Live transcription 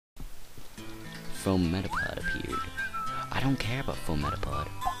foam metapod appeared. I don't care about foam metapod.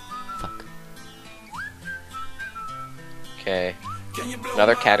 Fuck. Okay.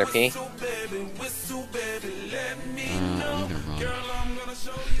 Another Caterpie. I'm gonna run.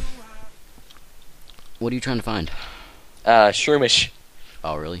 What are you trying to find? Shroomish.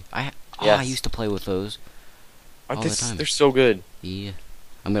 Oh, really? I Yes. used to play with those. Aren't all the time. they're so good. Yeah.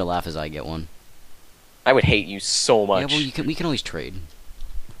 I'm gonna laugh as I get one. I would hate you so much. Yeah, well, we can always trade.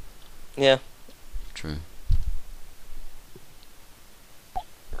 Yeah. True.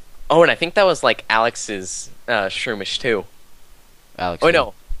 Oh, and I think that was like Alex's Shroomish too. Alex. Oh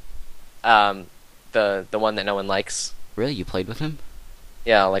no. The one that no one likes. Really? You played with him?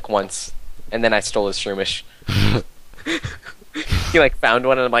 Yeah, like once. And then I stole his Shroomish. He like found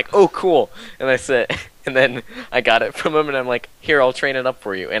one and I'm like, oh cool. And I said, and then I got it from him and I'm like, here, I'll train it up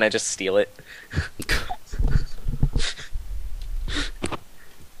for you. And I just steal it.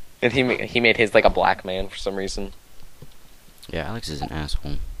 And he made his like a black man for some reason. Yeah, Alex is an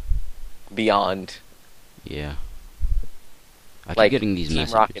asshole. Beyond. Yeah. I keep Like getting these Team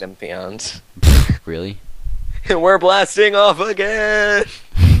messages. Rocket and beyond. Really? And we're blasting off again.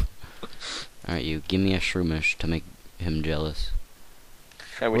 Alright, you give me a shroomish to make him jealous.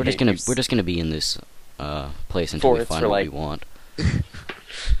 I would We're just gonna be in this place until we find what we want.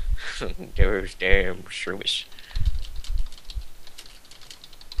 Those damn Shroomish.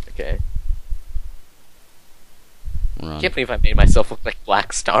 Okay. Run. Can't believe I made myself look like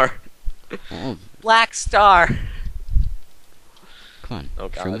Black Star. Oh, Black Star. come on. Oh,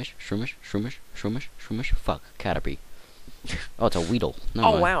 God. Shroomish. Fuck. Caterpie. Oh, it's a Weedle. No,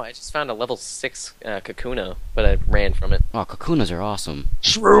 Oh wow! I just found a level 6 Kakuna, but I ran from it. Oh, Kakunas are awesome.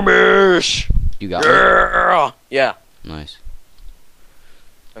 Shroomish. You got one? Yeah. Nice.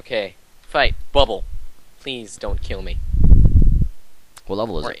 Okay. Fight. Bubble. Please don't kill me. What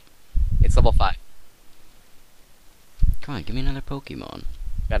level is Right. it? It's level 5. Come on, give me another Pokemon.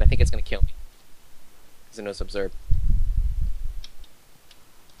 God, I think it's gonna kill me. Because it knows Observe.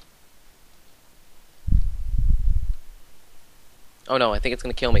 Oh no, I think it's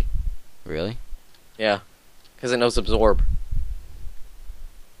gonna kill me. Really? Yeah. Because it knows Absorb.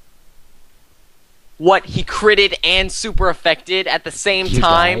 What? He critted and super affected at the same You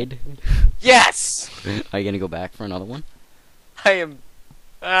time? died? Yes! Are you gonna go back for another one? I am...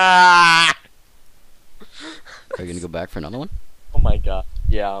 Ah! Are you gonna go back for another one? Oh my god.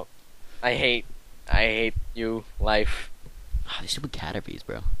 Yeah. I hate you, life. Ah, these stupid Caterpies,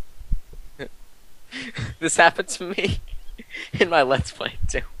 bro. This happened to me in my Let's Play,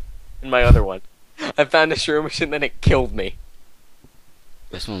 too. In my other one. I found a Shroomish and then it killed me.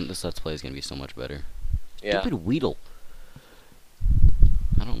 This Let's Play is gonna be so much better. Yeah. Stupid Weedle.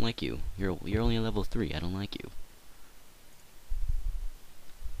 I don't like you. You're only a level 3. I don't like you.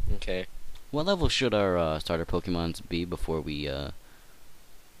 Okay. What level should our starter Pokemons be before we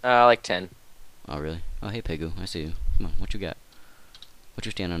Like 10. Oh really? Oh hey Piggu, I see you. Come on, what you got? What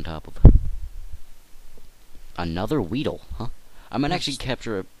you stand on top of? Another Weedle, huh? I might actually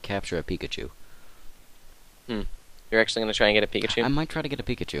capture a Pikachu. You're actually gonna try and get a Pikachu? I might try to get a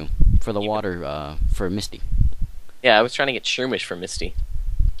Pikachu for the water, for Misty. Yeah, I was trying to get Shroomish for Misty.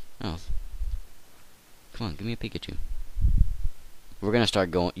 Oh. Come on, give me a Pikachu. We're gonna start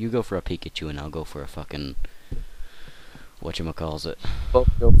going. You go for a Pikachu, and I'll go for a fucking whatchamacallit.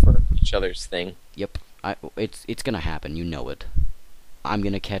 Both go for each other's thing. Yep. It's gonna happen. You know it. I'm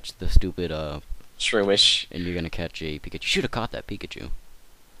gonna catch the stupid Shroomish. and you're gonna catch a Pikachu. You should have caught that Pikachu.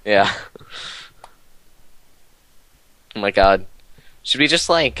 Yeah. Oh my god. Should we just,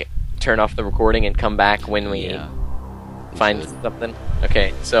 like, turn off the recording and come back when we find something?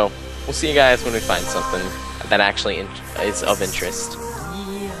 Okay, so we'll see you guys when we find something that actually is of interest.